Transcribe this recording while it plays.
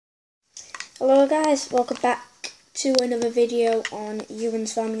Hello guys, welcome back to another video on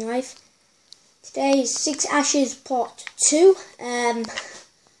Ewan's Farming Life. Today is 6 Ashes Part 2.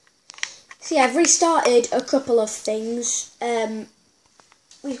 See, I've restarted a couple of things.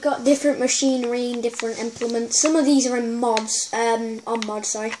 We've got different machinery and different implements. Some of these are in mods, on mods,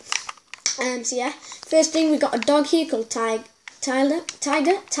 sorry. So yeah, first thing, we got a dog here called Tyler.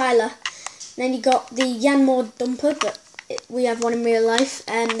 Then you got the Yanmore dumper, but we have one in real life.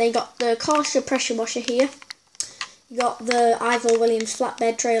 And they got the Karsha pressure washer here. You got the Ivor Williams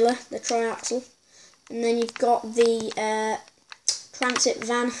flatbed trailer, the triaxle. And then you've got the transit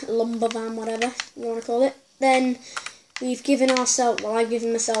van, lumber van, whatever you want to call it. Then we've given ourselves, well, I've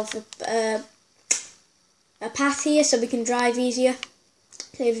given myself a path here so we can drive easier.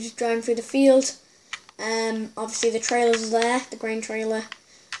 So we're just driving through the field. Obviously the trailer's there, the grain trailer.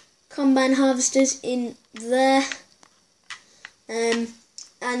 Combine harvesters in there.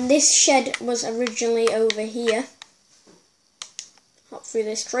 And this shed was originally over here. Hop through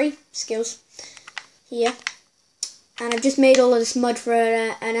this tree, skills, here. And I've just made all of this mud for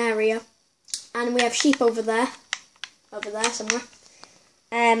an area. And we have sheep over there somewhere.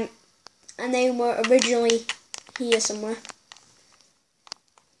 And they were originally here somewhere.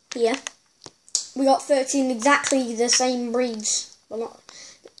 Here. We got 13 exactly the same breeds. Well, not.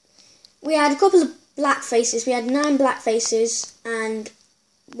 We had a couple of black faces. We had 9 black faces and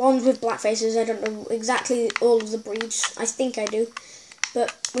ones with black faces. I don't know exactly all of the breeds. I think I do.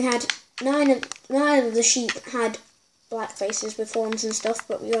 But we had 9 of the sheep had black faces with horns and stuff,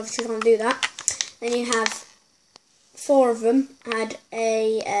 but we obviously can't do that. Then you have 4 of them had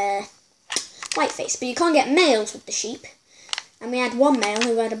a white face, but you can't get males with the sheep. And we had 1 male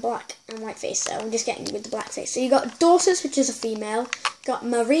who had a black and white face, so I'm just getting with the black face. So you got Dorsus, which is a female, you got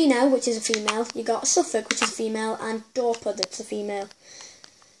Merino, which is a female, you got Suffolk, which is a female, and Dorper, that's a female.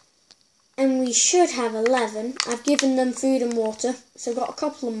 And we should have 11. I've given them food and water, so I've got a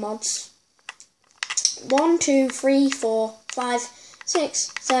couple of mods. 1, 2, 3, 4, 5,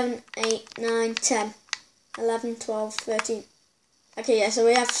 6, 7, 8, 9, 10, 11, 12, 13. Okay, yeah, so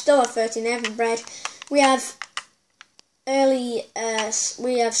we still have 13. They haven't bred. We have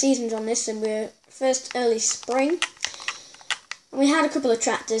we have seasons on this, and we're first early spring. And we had a couple of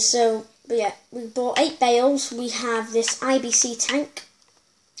tractors, but yeah, we bought 8 bales. We have this IBC tank.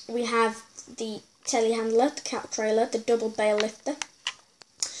 We have the telehandler, the cat trailer, the double bale lifter.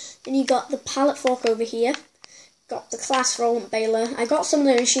 Then you got the pallet fork over here. Got the class rollant baler. I got some of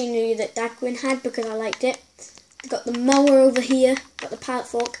the machinery that Dagwin had because I liked it. Got the mower over here. Got the pallet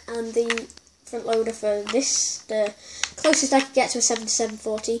fork and the front loader for this. The closest I could get to a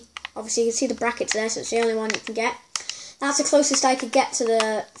 7740. Obviously you can see the brackets there, so it's the only one you can get. That's the closest I could get to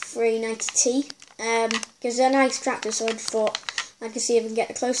the 390T. Because they're nice tractors, so I just thought I could see if I can get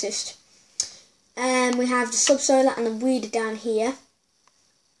the closest. We have the subsoiler and the weeder down here.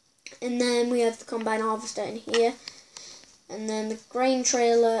 And then we have the combine harvester in here. And then the grain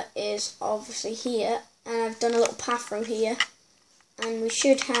trailer is obviously here. And I've done a little path through here. And we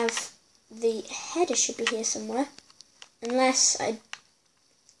should have the header should be here somewhere. Unless I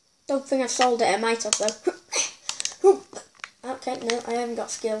don't think I've sold it. I might have though. Okay, no, I haven't got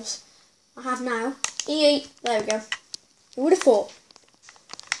skills. I have now. There we go. Who would have thought?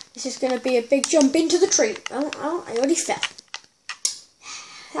 This is going to be a big jump into the tree. Oh, I already fell.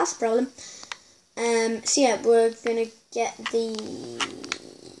 That's a problem. So yeah, we're going to get the...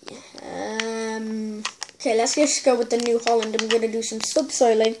 okay, let's just go with the New Holland, and we're going to do some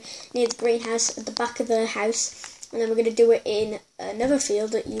subsoiling near the greenhouse at the back of the house. And then we're going to do it in another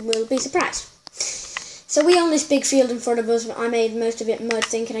field that you will be surprised. So we own this big field in front of us. I made most of it mud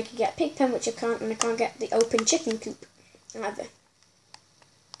thinking I could get a pig pen, which I can't, and I can't get the open chicken coop either.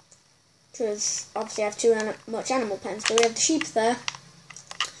 Because obviously I have too much animal pens. So we have the sheep there.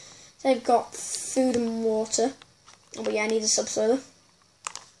 They've got food and water. Oh, but yeah, I need a subsoiler.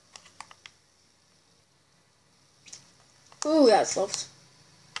 Ooh, that's close.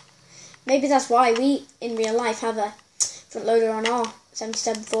 Maybe that's why we, in real life, have a front loader on our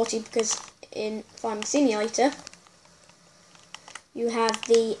 7740, because in Farming Simulator, you have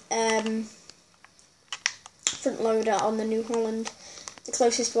the front loader on the New Holland. The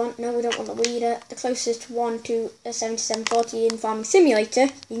closest one, no, we don't want the weeder. The closest one to a 7740 in Farming Simulator,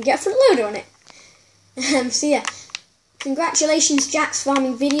 you can get a front loader on it. So yeah, congratulations, Jack's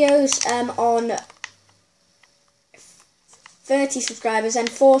Farming Videos, on 30 subscribers and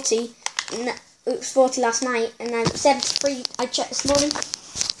 40. It was 40 last night, and then 73 I checked this morning.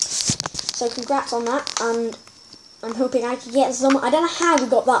 So congrats on that, and I'm hoping I can get some. I don't know how we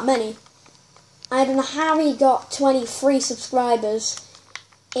got that many. I don't know how we got 23 subscribers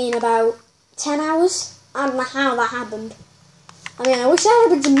in about 10 hours. I don't know how that happened. I mean, I wish that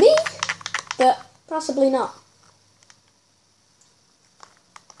happened to me, but possibly not.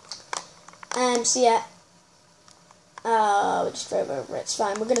 So yeah. We just drove over it. It's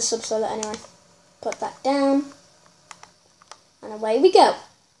fine. We're gonna subsoil it anyway. Put that down, and away we go.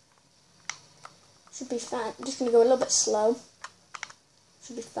 Should be fine. I'm just gonna go a little bit slow.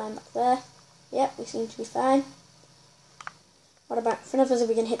 Should be fine back there. Yep, we seem to be fine. What about in front of us? Are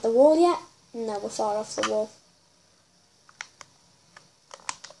we gonna hit the wall yet? No, we're far off the wall.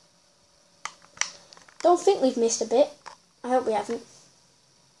 Don't think we've missed a bit. I hope we haven't,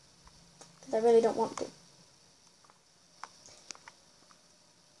 because I really don't want to.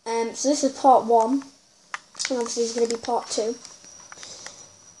 So this is part 1, and obviously there's going to be part 2.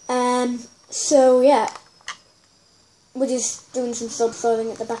 So yeah, we're just doing some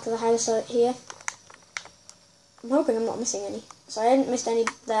subsoiling at the back of the house out here. I'm hoping I'm not missing any. So I hadn't missed any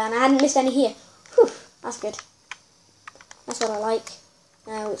there, and I hadn't missed any here. Whew, that's good. That's what I like.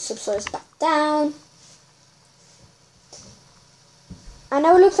 Now let's subsoil this back down. I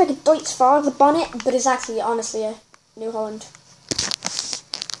know it looks like a Deutz Fahr, the bonnet, but it's actually honestly a New Holland.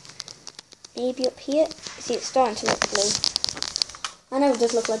 Maybe up here. See, it's starting to look blue. I know it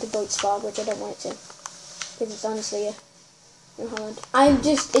does look like a Deutz Fahr, which I don't want it to, because it's honestly a New Holland.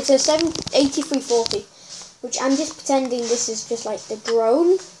 It's a 8340, which I'm just pretending this is just like the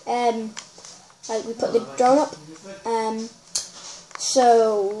drone. Like we put the drone up.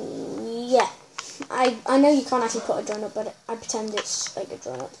 So yeah, I know you can't actually put a drone up, but I pretend it's like a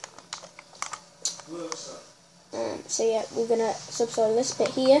drone up. So yeah, we're gonna subsoil this bit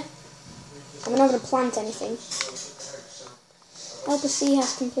here. And we're not going to plant anything. Helper C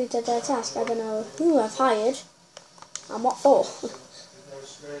has completed their task. I don't know who I've hired and what for.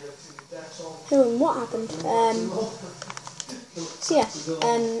 Who and what happened. So yeah,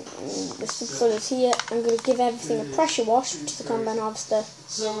 the subsoil is here. I'm going to give everything a pressure wash to the combine harvester.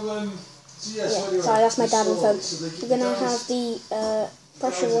 Yeah, sorry, that's my dad on the phone. We're going to have the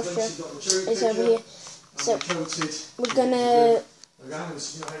pressure washer is over here. So we're going to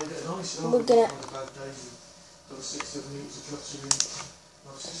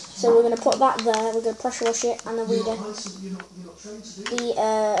put that there. We're gonna pressure wash it and the weeder.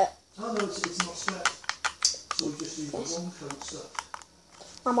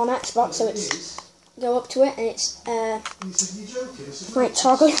 I'm on Xbox, so it's go up to it and it's right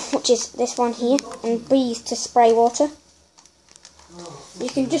toggle, which is this one here, and B to spray water. You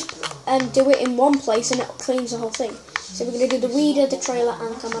can just do it in one place and it cleans the whole thing. So we're going to do the weeder, the trailer,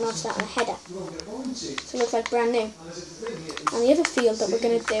 and the combine harvester and a header. So it looks like brand new. And the other field that we're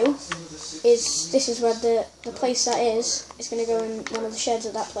going to do is, this is where the place that is going to go in one of the sheds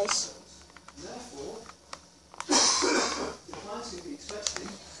at that place.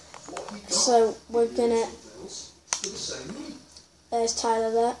 So we're going to, there's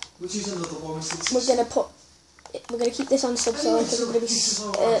Tyler there. We're going to keep this on subsoil because we're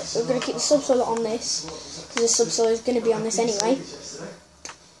going to keep the subsoil on this, because the subsoil is going to be on this anyway.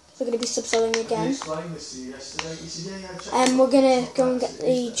 We're going to be subsoiling again. And we're going to go and get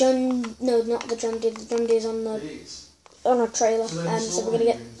the not the John Deere's on a trailer. So we're going to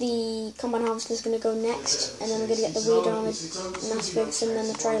get the combine harvester is going to go next, and then we're going to get the weeder on the Massfigs and then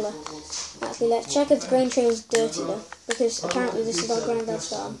the trailer. Actually, let's check if the grain trailer is dirty though, because apparently this is our granddad's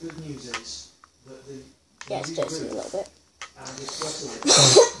farm. Yeah, it's dirty a little bit.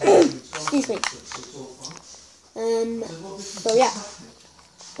 Excuse me. So yeah,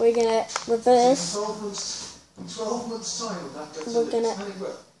 we're gonna reverse. We're gonna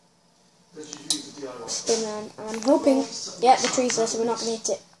spin around, and I'm hoping, yeah, the tree's there, so we're not gonna hit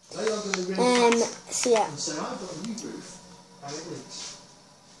it. So yeah.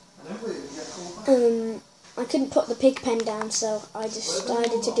 I couldn't put the pig pen down, so I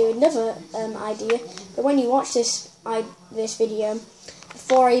decided to do another idea. But when you watch this video,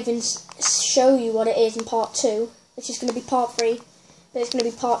 before I even show you what it is in part 2, which is going to be part 3, but it's going to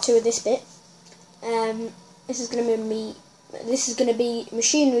be part 2 of this bit. This is going to be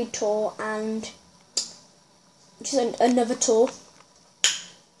machinery tour and just another tour.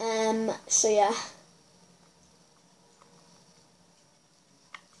 So yeah.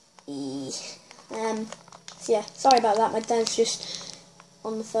 So yeah, sorry about that, my dad's just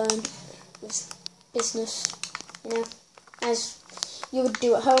on the phone with business, you know, as you would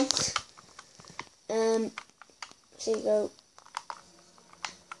do at home. So you go,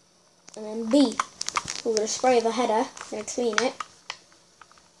 and then B, we're going to spray the header, going to clean it.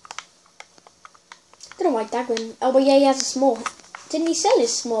 I don't know why Dad went, oh but yeah, he has a small, didn't he sell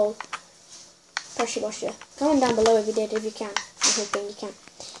his small pressure washer? Comment down below if you did, if you can, I'm hoping you can.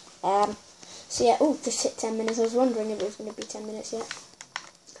 So yeah, oh, just hit 10 minutes. I was wondering if it was going to be 10 minutes yet.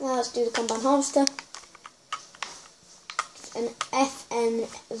 Now let's do the combine harvester. An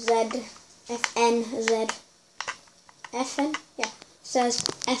FN? Yeah, it says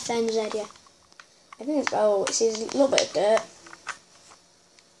FNZ, yeah. I think it's, oh, it says a little bit of dirt.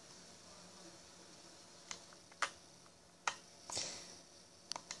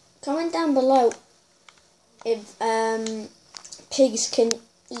 Comment down below if pigs can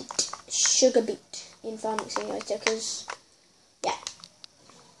eat sugar beet in Farming Simulator, because yeah,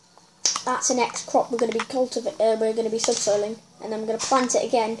 that's the next crop we're going to be we're going to be subsoiling, and then we're going to plant it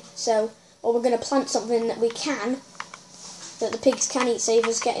again. So, or we're going to plant something that we can, that the pigs can eat, save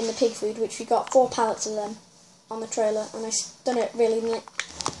us getting the pig food, which we got 4 pallets of them on the trailer, and I done it really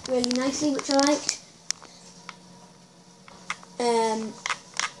nicely, which I liked.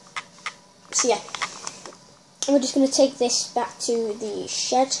 So yeah, and we're just going to take this back to the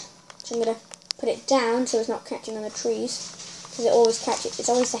shed. So I'm going to put it down so it's not catching on the trees, because it always catches. It's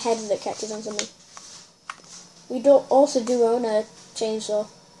always the head that catches on something. We also do own a chainsaw.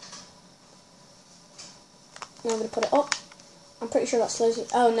 Now I'm going to put it up. I'm pretty sure that slows you.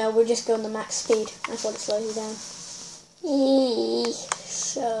 Oh no, we're just going the max speed. I thought it slows you down.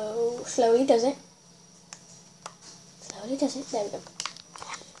 So slowly does it. Slowly does it. There we go.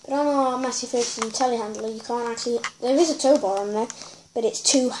 But on our Massey Ferguson telehandler, you can't actually. There is a tow bar on there, but it's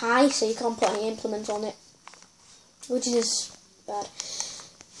too high, so you can't put any implement on it, which is bad.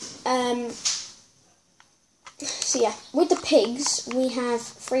 So yeah, with the pigs, we have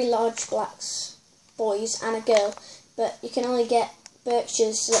 3 large boys and a girl, but you can only get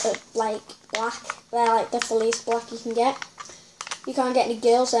birches that are like black. They're like the fulliest black you can get. You can't get any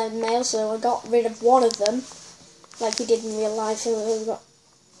girls and males, so I got rid of one of them, like we did in real life. So we've got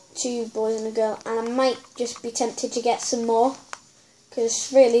 2 boys and a girl, and I might just be tempted to get some more,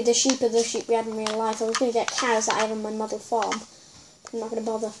 because really the sheep are the sheep we had in real life. I was going to get cows that I have on my model farm, but I'm not going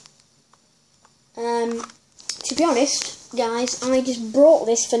to bother. To be honest, guys, I just brought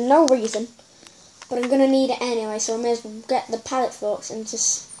this for no reason, but I'm going to need it anyway, so I may as well get the pallet forks and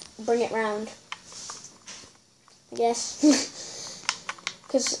just bring it round, I guess,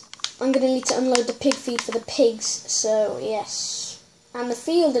 because I'm going to need to unload the pig feed for the pigs, so yes. And the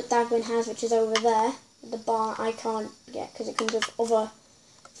field that Dagwin has, which is over there, the barn, I can't get because it comes with other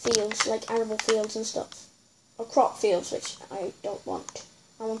fields, like arable fields and stuff. Or crop fields, which I don't want.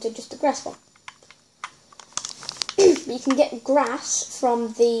 I wanted just the grass one. But you can get grass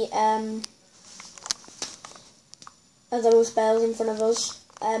from the those bales in front of us.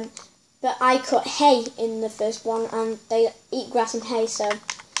 But I cut hay in the first one, and they eat grass and hay, so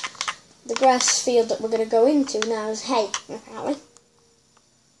the grass field that we're going to go into now is hay, apparently.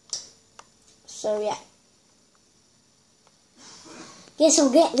 So yeah. Guess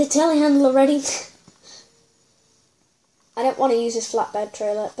I'll get the telehandler ready. I don't want to use this flatbed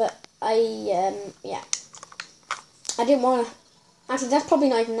trailer, but yeah. I didn't want to. Actually, that's probably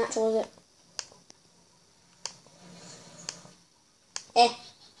not even natural, is it?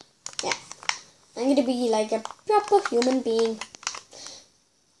 Yeah. I'm going to be like a proper human being.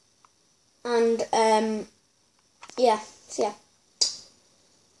 And, yeah. So yeah.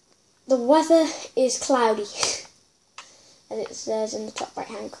 The weather is cloudy, as it says in the top right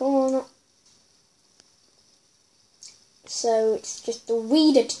hand corner. So it's just the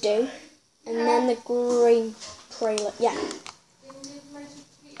weeder to do, and then the green trailer. Yeah.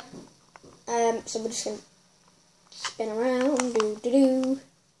 So we're just gonna spin around,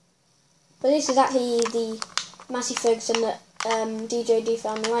 But this is actually the Massey Ferguson that DJD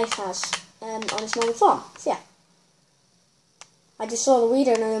Farm Life has on his model farm. So yeah. I just saw the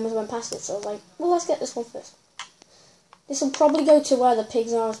weeder and I almost went past it, so I was like, well, let's get this one first. This will probably go to where the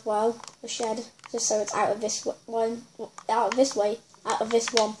pigs are as well, the shed, just so it's out of this one, out of this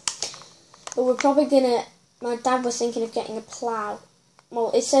one. But we're probably gonna, my dad was thinking of getting a plough. Well,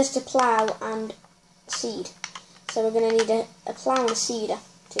 it says to plough and seed. So we're gonna need a plough and a seeder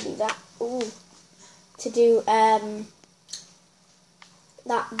to do that. Ooh. To do that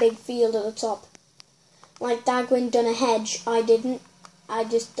big field at the top. Like Dagwin done a hedge, I didn't. I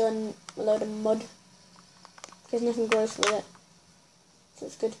just done a load of mud. Because nothing grows with it. So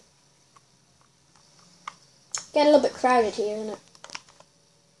it's good. Getting a little bit crowded here, isn't it?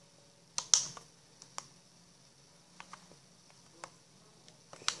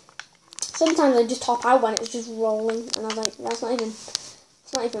 Sometimes I just hop out when it's just rolling, and I'm like, it's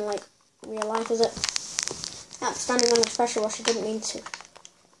not even like real life, is it? That standing on the pressure washer didn't mean to.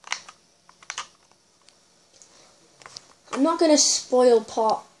 I'm not going to spoil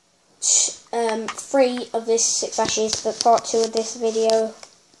part 3 of this 6 ashes, but part 2 of this video.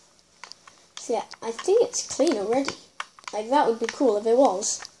 So So yeah, I think it's clean already. Like, that would be cool if it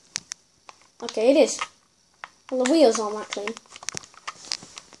was. Okay, it is. Well, the wheels aren't that clean.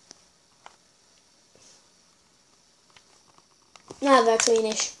 Now they're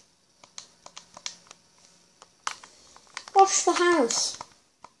cleanish. Wash the house.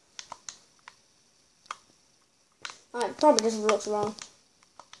 Oh, it probably doesn't look wrong.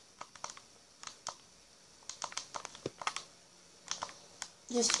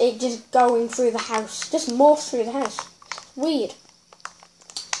 Just going through the house. Just morphs through the house. Weird.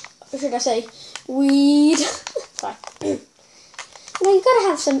 Or should I say, weed? Sorry. Now you gotta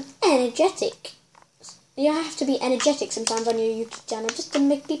have some energetic. You have to be energetic sometimes on your YouTube channel just to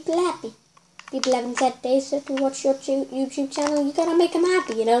make people happy. People haven't said days to watch your YouTube channel. You gotta make them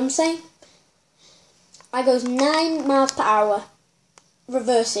happy, you know what I'm saying? I goes 9 miles per hour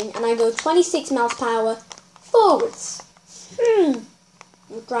reversing, and I go 26 miles per hour forwards. I'm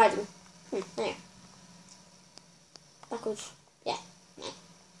driving. There. Backwards. Yeah.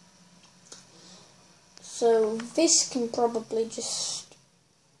 So this can probably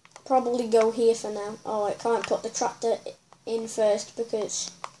go here for now. Oh, I can't put the tractor in first because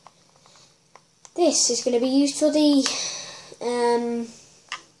this is going to be used for the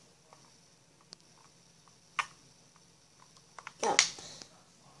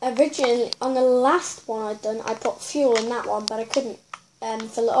originally on the last one I'd done, I put fuel in that one, but I couldn't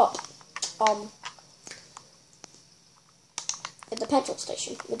fill it up at the petrol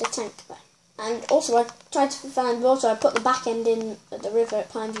station with the tank there. And also I tried to find water. I put the back end in at the river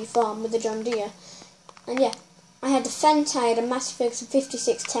at Pineview Farm with the John Deere. And yeah, I had the Fendt, I had a Massey Ferguson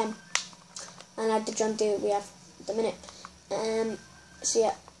 5610. And I had the John Deere we have at the minute. So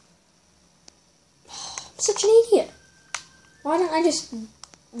yeah. I'm such an idiot. Why don't I just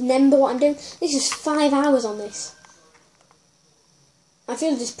remember what I'm doing? This is 5 hours on this. I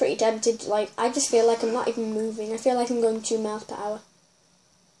feel just pretty tempted. Like, I just feel like I'm not even moving. I feel like I'm going 2 miles per hour.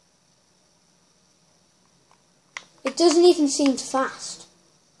 It doesn't even seem fast.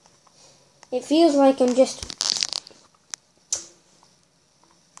 It feels like I'm just...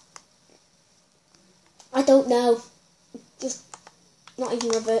 I don't know. Just not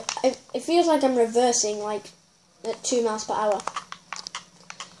even reverse. It feels like I'm reversing like at 2 miles per hour.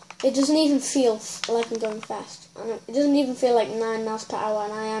 It doesn't even feel like I'm going fast. It doesn't even feel like 9 miles per hour,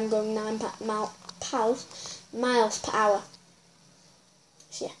 and I am going 9 miles per hour.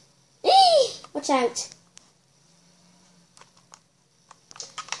 So yeah. Watch out.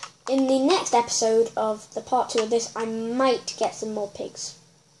 In the next episode of the part 2 of this, I might get some more pigs.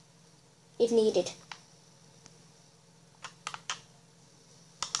 If needed.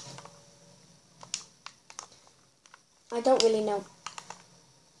 I don't really know.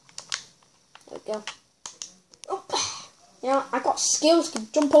 There we go. Oh, you know, I got skills to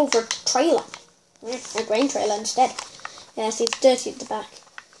jump over a trailer. A grain trailer instead. Yeah, see, it's dirty at the back.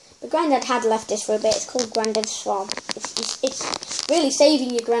 But Grandad had left this for a bit. It's called Grandad's Farm. It's really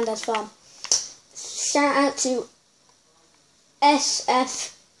saving your Grandad's Farm. Shout out to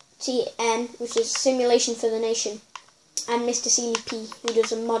fs19, which is Simulation for the Nation, and Mr. CP, who does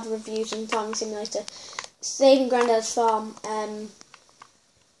some mod reviews and Farming Simulator. Saving Grandad's Farm.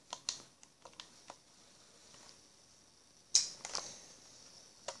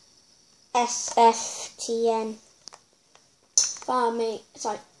 SFTN. Farming.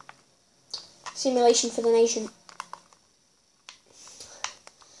 Sorry. Simulation for the Nation.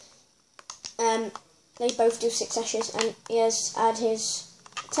 They both do successions, and he has had his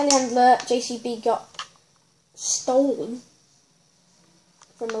telehandler JCB got stolen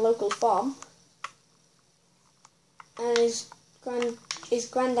from a local farm, and his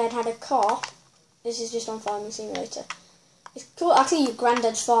granddad had a car. This is just on Farming Simulator. It's cool. Actually, your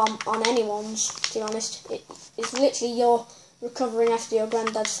granddad's farm on anyone's, to be honest. It's literally you're recovering after your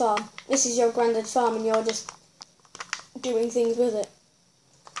granddad's farm. This is your granddad's farm, and you're just doing things with it.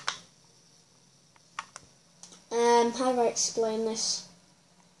 How do I explain this?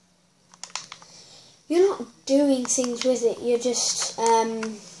 You're not doing things with it. You're just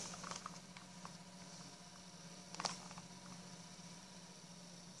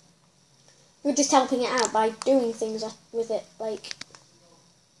you're just helping it out by doing things with it. Like,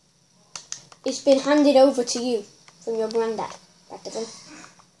 it's been handed over to you from your granddad, practically.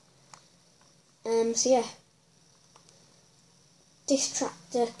 So yeah, this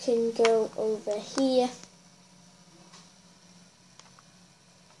tractor can go over here,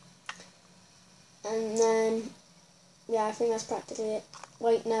 and then yeah, I think that's practically it.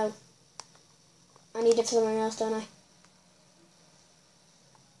 Wait, no, I need it for something else, don't I?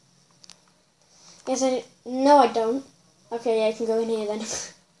 Yes, no, I don't. Okay, yeah, I can go in here then.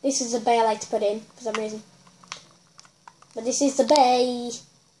 This is the bay I like to put in for some reason. But this is the bay.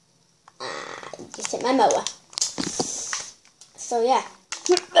 Just hit my mower. So yeah.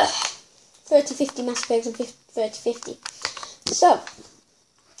 30-50 mass bags and 30-50. So,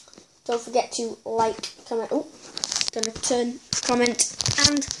 don't forget to like, comment, comment,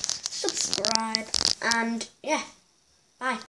 and subscribe. And yeah, bye.